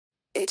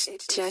It's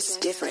just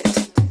different.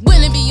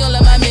 When it be all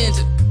of my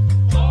mental.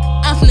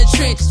 I'm from the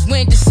trenches,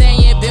 went the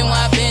same, yeah, been what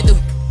I've been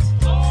through.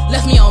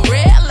 Left me on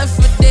red, I left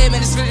for dead, man,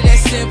 it's really that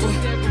simple.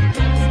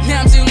 Now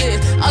I'm too lit,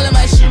 all of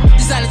my shit,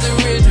 designers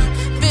original.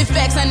 Been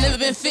facts, I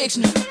never been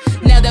fictional.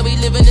 Now that we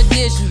live in the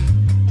digital.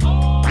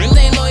 Real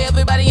ain't loyal,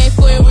 everybody ain't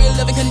for it, real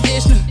living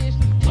conditional.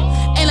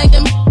 Ain't like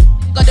them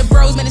got the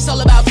bros, man, it's all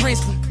about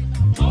principle.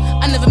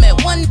 I never met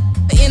one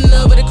in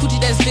love with a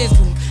coochie that's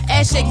visible.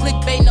 Ass shake, click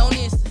bait, no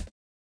Insta.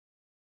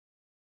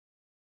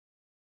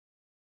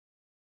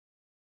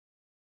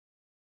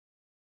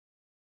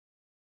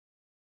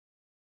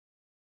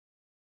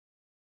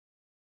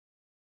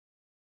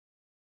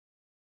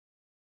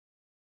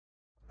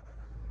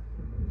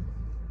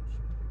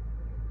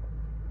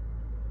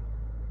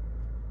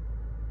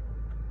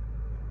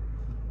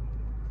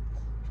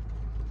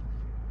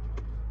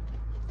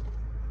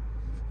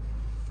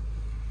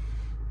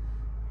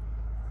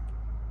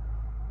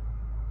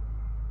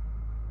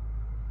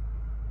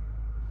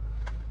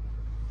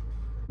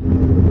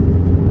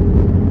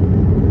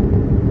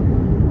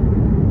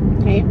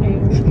 Hey, baby.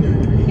 You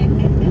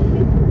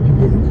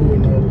been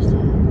recording all this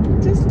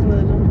time? Just a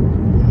little.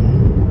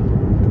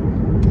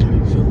 How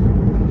you feeling?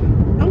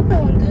 I'm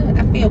feeling good. I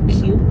feel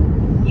cute.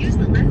 Use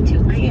the left two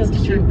lanes to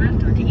turn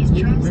left onto East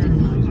Charleston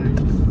Boulevard.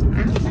 I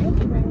like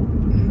it, baby.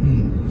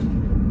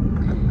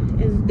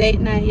 It's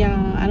date night,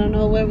 y'all. I don't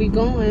know where we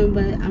going,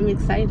 but I'm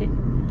excited.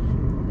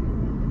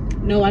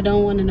 No, I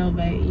don't want to know,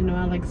 babe. You know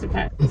I like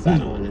surprises, so I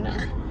don't want to know.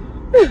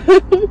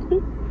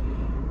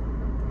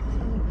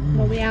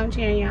 But we out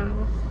here, y'all.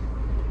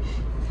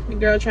 The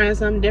girl trying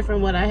something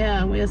different what I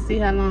have. We'll see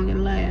how long it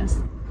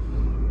lasts.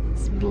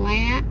 It's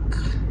black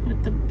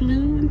with the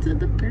blue into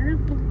the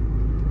purple.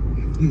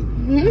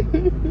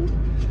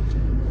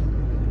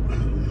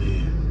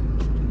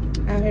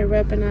 Out here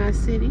repping our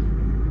city.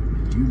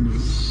 You know.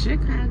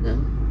 Chicago.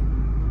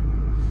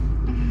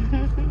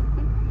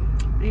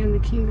 And the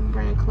Kingdom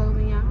brand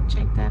clothing, y'all.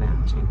 Check that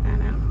out. Check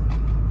that out.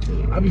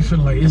 Yeah. I be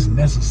feeling like it's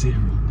necessary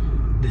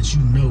that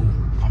you know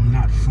I'm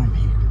not from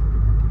here.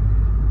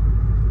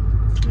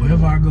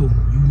 Wherever I go,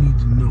 you need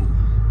to know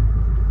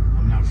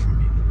I'm not from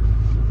here.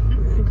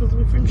 Because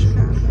we're from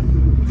Chicago.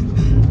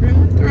 Through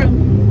and through.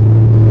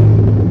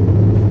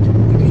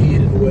 You can hear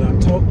it in the way I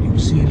talk, you can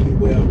see it in the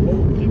way I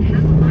walk. In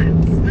half a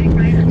mile, swipe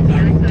right I'm on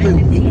not gonna play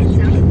with me like you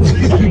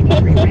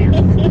play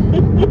with me.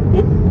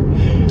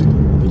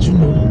 But you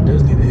know,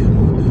 that's neither here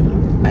nor there.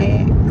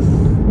 Facts.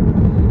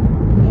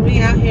 We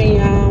out here,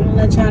 y'all. I'm gonna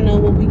let y'all know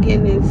what we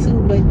getting into,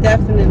 but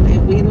definitely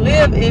we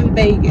live in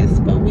Vegas,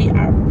 but we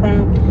are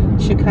from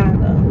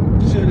Chicago.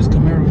 You said this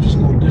Camaro just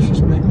gonna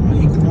disrespect my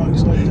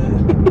equinox like that?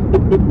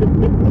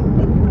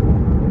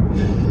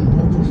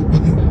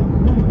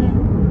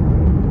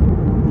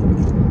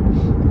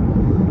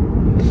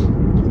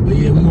 But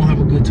yeah, we gonna have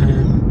a good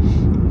time.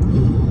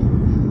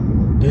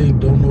 Dave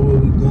don't know where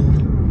we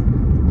going.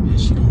 And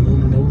she don't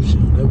wanna know, she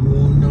don't ever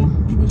wanna know,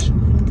 but you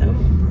know.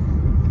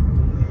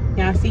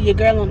 Y'all see your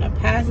girl on the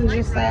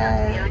passenger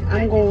side.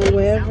 I'm going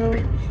wherever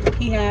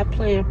he had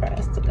planned for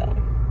us to go.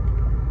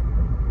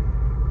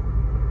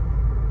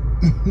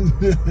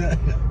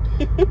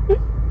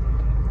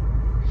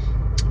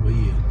 But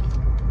yeah,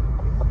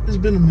 it's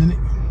been a minute.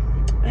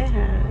 It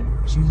has.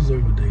 She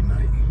deserves a date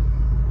night. You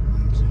know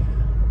what I'm saying?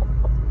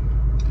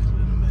 It's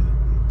been a minute.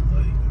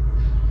 Like,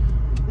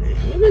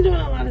 We've been doing a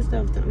lot of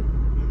stuff though.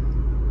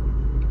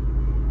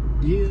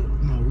 yeah,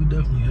 no, we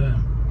definitely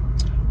have.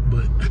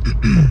 But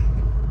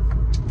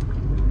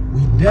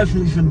we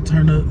definitely finna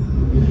turn up.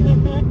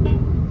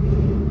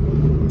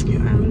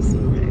 I'm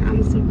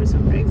super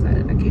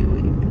excited. I can't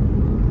wait.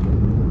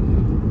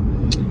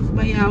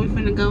 But y'all, we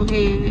finna go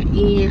ahead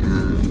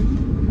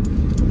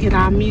and get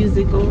our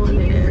music on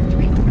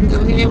and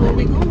go ahead where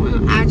we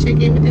going. I'll check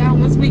in with y'all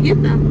once we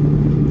get there.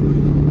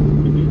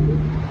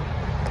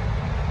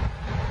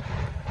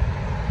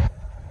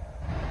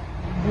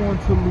 Going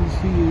to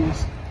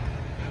Lucia's.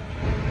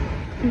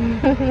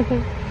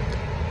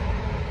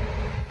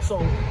 So,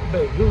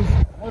 babe, here's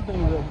one thing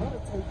that I'm gonna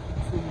take you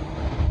to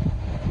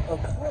a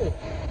crib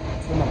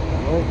tonight,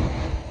 right?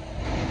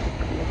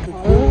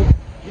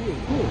 Yeah.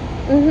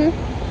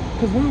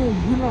 Because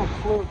we're not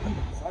club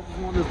people, so I just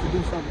want us to do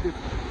something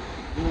different.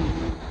 You know what I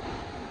mean?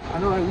 I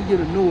know like we get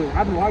annoyed. I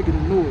know I get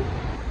annoyed.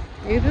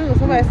 You do.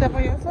 Somebody step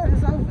on your foot,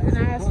 it's over. And I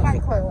ass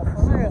fight club,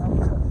 for real.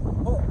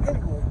 But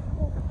anyway,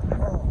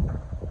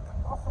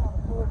 I found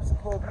a club, it's a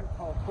club here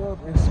called Club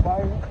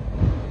Inspired.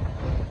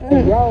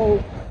 And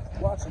y'all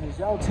watching this,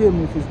 y'all tell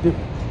me if it's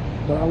different.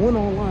 But I went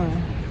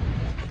online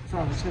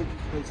trying to check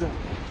this place out.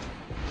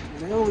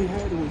 And they only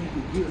had it where you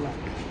could get like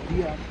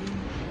VIP.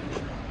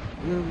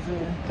 You know what I'm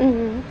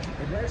saying?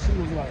 And that shit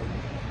was like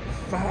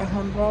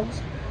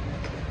 $500,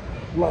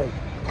 like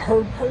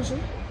per person.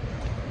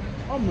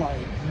 I'm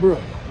like, bro,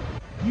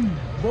 you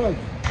bugging.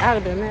 I'd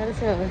have been mad as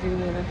hell if you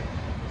would have.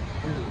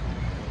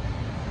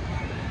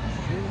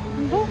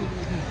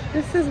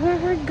 This is where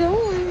we're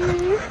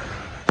going.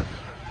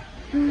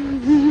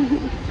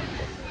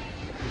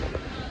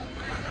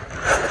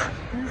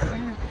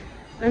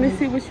 Let me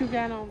see what you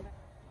got on.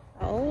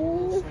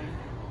 Oh.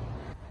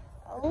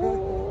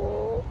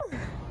 Oh.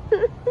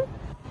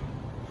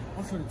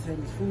 I'm finna tear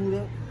this food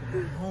up.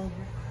 I'm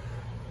hungry.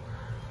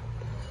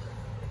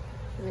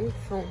 Me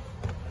too.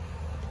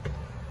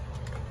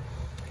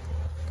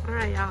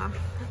 Alright, y'all.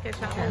 Look at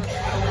y'all.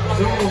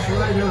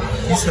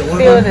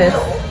 Feel this.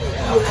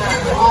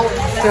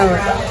 Feel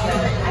it.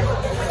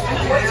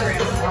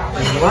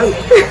 It's light.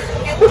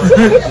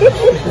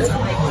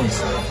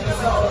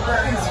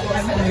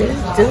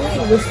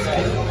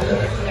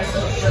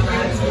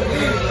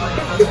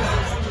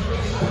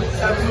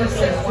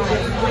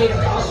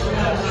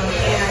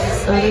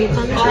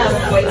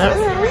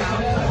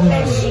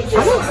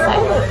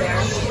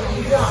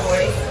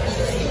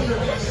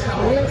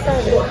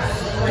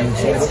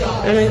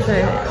 I'm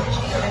excited.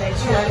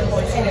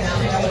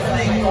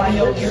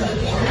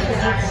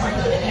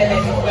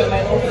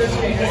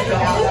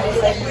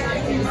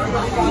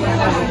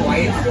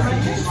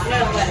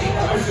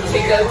 To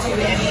go to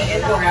any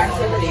indoor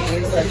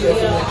activities such as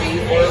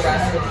movies or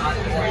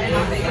restaurants or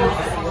anything else.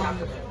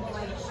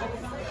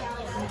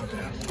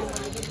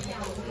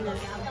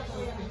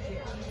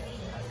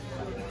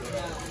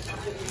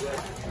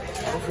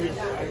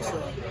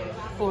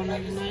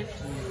 $4.99.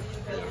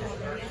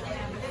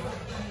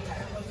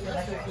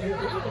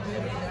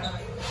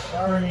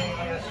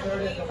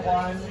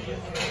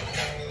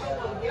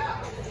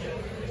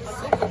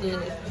 Super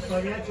good.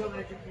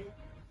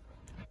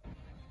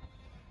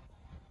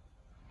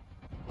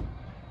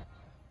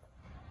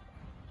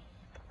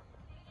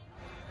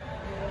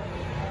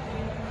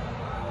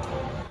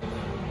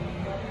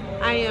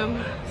 I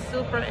am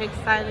super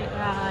excited,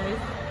 guys.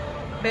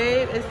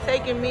 Babe is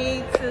taking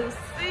me to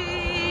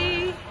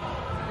see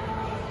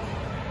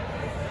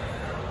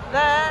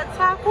that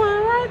top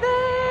one right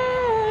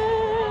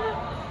there.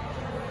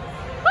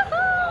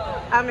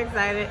 Woohoo! I'm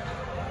excited.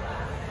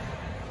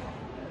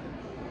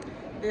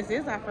 This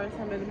is our first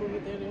time in the movie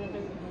theater.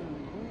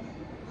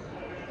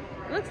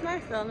 It looks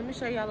nice though. Let me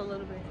show y'all a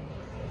little bit.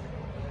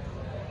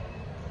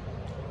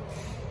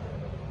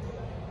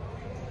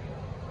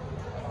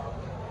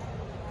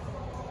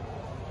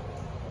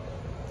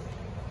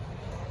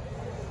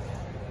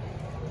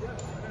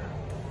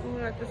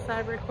 We're at the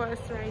Cyber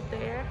Quest right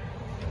there.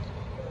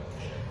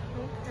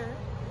 Okay.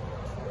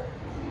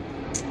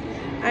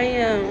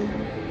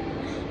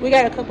 We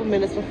got a couple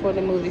minutes before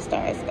the movie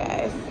starts,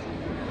 guys.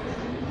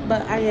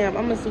 But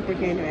I'm a super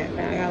Candyman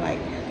fan. I like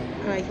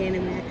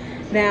Candyman.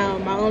 Now,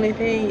 my only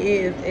thing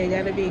is it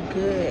gotta be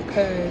good,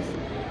 cause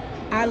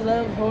I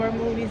love horror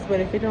movies, but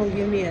if it don't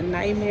give me a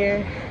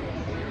nightmare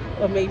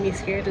or make me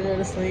scared to go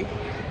to sleep,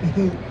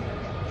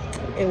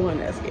 it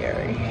wasn't that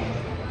scary.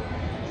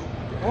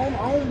 I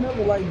don't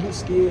never like get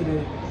scared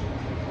at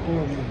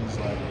horror movies,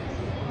 like,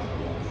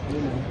 you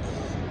know.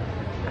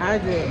 I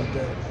do. Like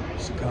that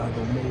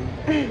Chicago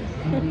made.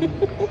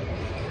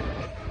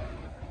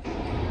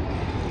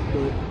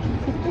 But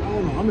I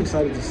don't know. I'm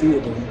excited to see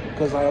it though,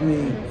 because I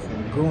mean,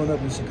 growing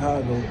up in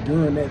Chicago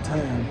during that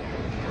time,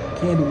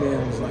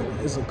 Candyman was like,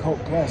 it's a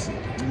cult classic.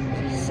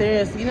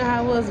 Serious, you know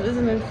how I was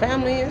visiting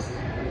families?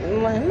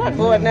 I'm like, I'm not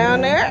going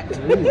down there.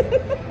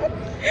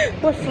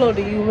 What floor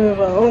do you live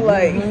on?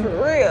 Like,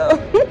 for real.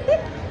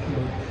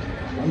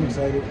 I'm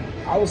excited.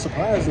 I was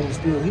surprised it was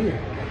still here.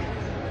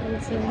 Me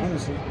too.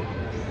 Honestly.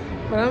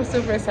 But I'm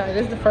super excited.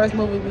 This is the first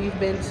movie we've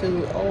been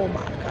to. Oh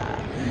my God.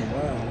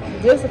 Wow.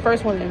 This is the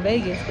first one in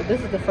Vegas, but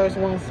this is the first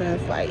one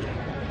since like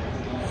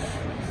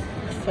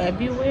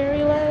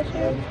February last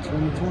year.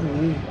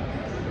 2020.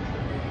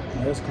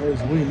 That's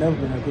crazy. We ain't never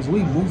been there because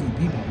we movie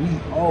people. We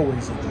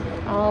always at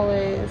there.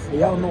 Always.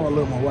 Y'all know I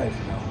love my wife,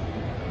 you know.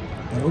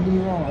 And don't get me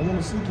wrong, I want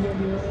to see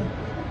Candyman,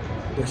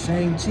 but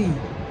Shang-Chi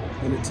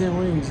and the 10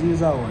 Rings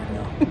is out right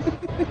now.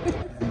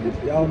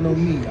 Y'all know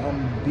me. I'm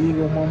big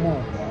on my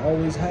mom. I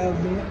always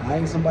have been. I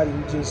ain't somebody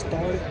who just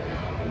started.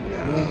 You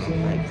know what I'm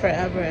saying? Like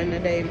forever and a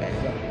day, man.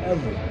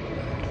 Forever.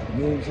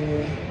 You know what I'm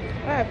saying?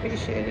 I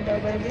appreciate it though,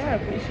 baby. I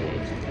appreciate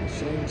you.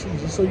 Shang-Chi,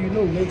 just so you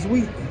know, next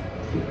week.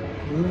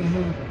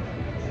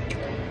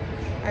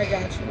 I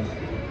got you.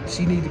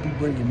 She need to be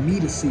bringing me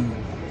to see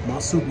my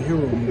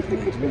superhero movie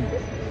next week.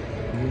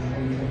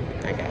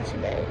 I got you,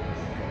 babe.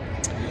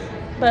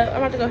 But I'm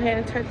about to go ahead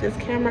and turn this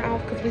camera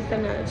off because we're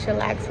gonna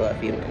chillax for a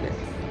few minutes.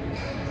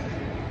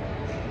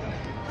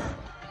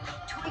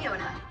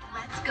 Toyota,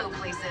 let's go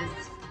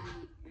places.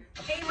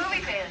 Hey,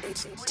 movie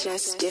fans. It's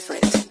just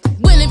different.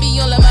 Willing be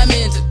all of my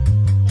mental.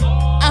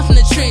 I'm from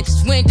the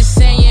trenches, went to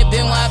saying,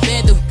 been where